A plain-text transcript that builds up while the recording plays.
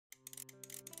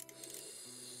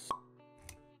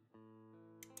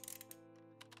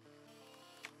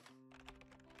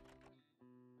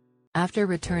After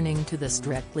returning to the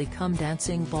Strictly Come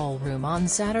Dancing ballroom on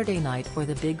Saturday night for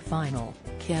the big final,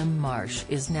 Kym Marsh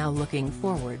is now looking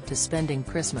forward to spending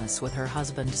Christmas with her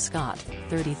husband Scott,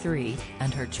 33,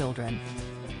 and her children.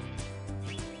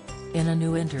 In a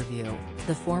new interview,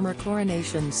 the former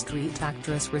Coronation Street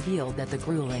actress revealed that the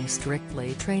grueling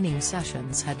Strictly training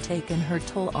sessions had taken her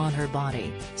toll on her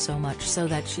body, so much so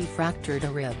that she fractured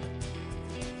a rib.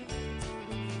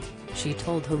 She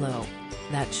told Hello!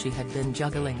 That she had been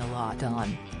juggling a lot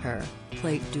on her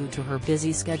plate due to her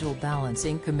busy schedule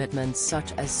balancing commitments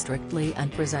such as Strictly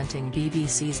and presenting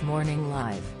BBC's Morning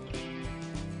Live.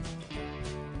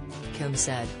 Kym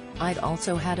said, "I'd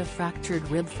also had a fractured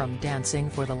rib from dancing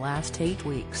for the last 8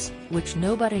 weeks, which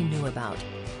nobody knew about.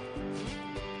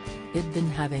 I'd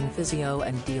been having physio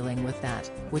and dealing with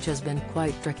that, which has been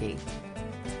quite tricky."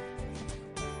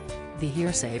 The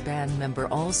Hearsay band member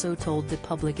also told the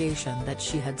publication that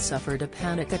she had suffered a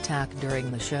panic attack during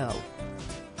the show.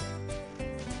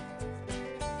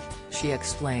 She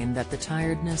explained that the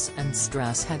tiredness and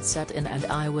stress had set in and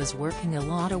I was working a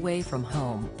lot away from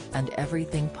home, and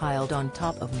everything piled on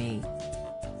top of me.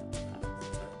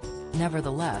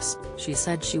 Nevertheless, she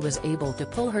said she was able to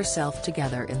pull herself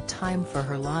together in time for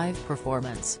her live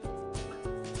performance.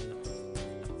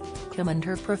 Kym and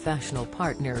her professional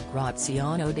partner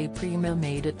Graziano De Prima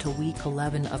made it to week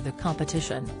 11 of the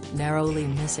competition, narrowly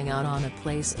missing out on a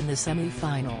place in the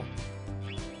semi-final.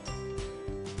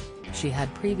 She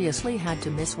had previously had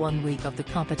to miss 1 week of the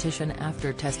competition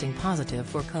after testing positive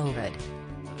for COVID.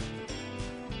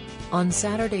 On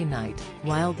Saturday night,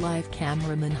 wildlife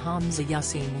cameraman Hamza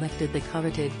Yassin lifted the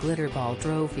coveted Glitterball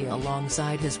trophy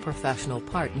alongside his professional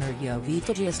partner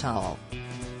Jovita Gistal.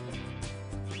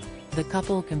 The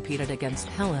couple competed against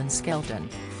Helen Skelton,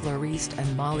 Floriste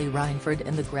and Molly Reinford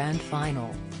in the grand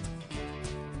final.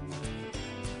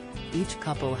 Each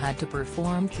couple had to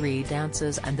perform 3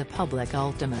 dances and the public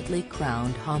ultimately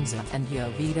crowned Hamza and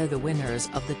Jovita the winners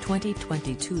of the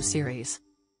 2022 series.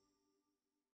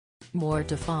 More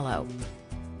to follow.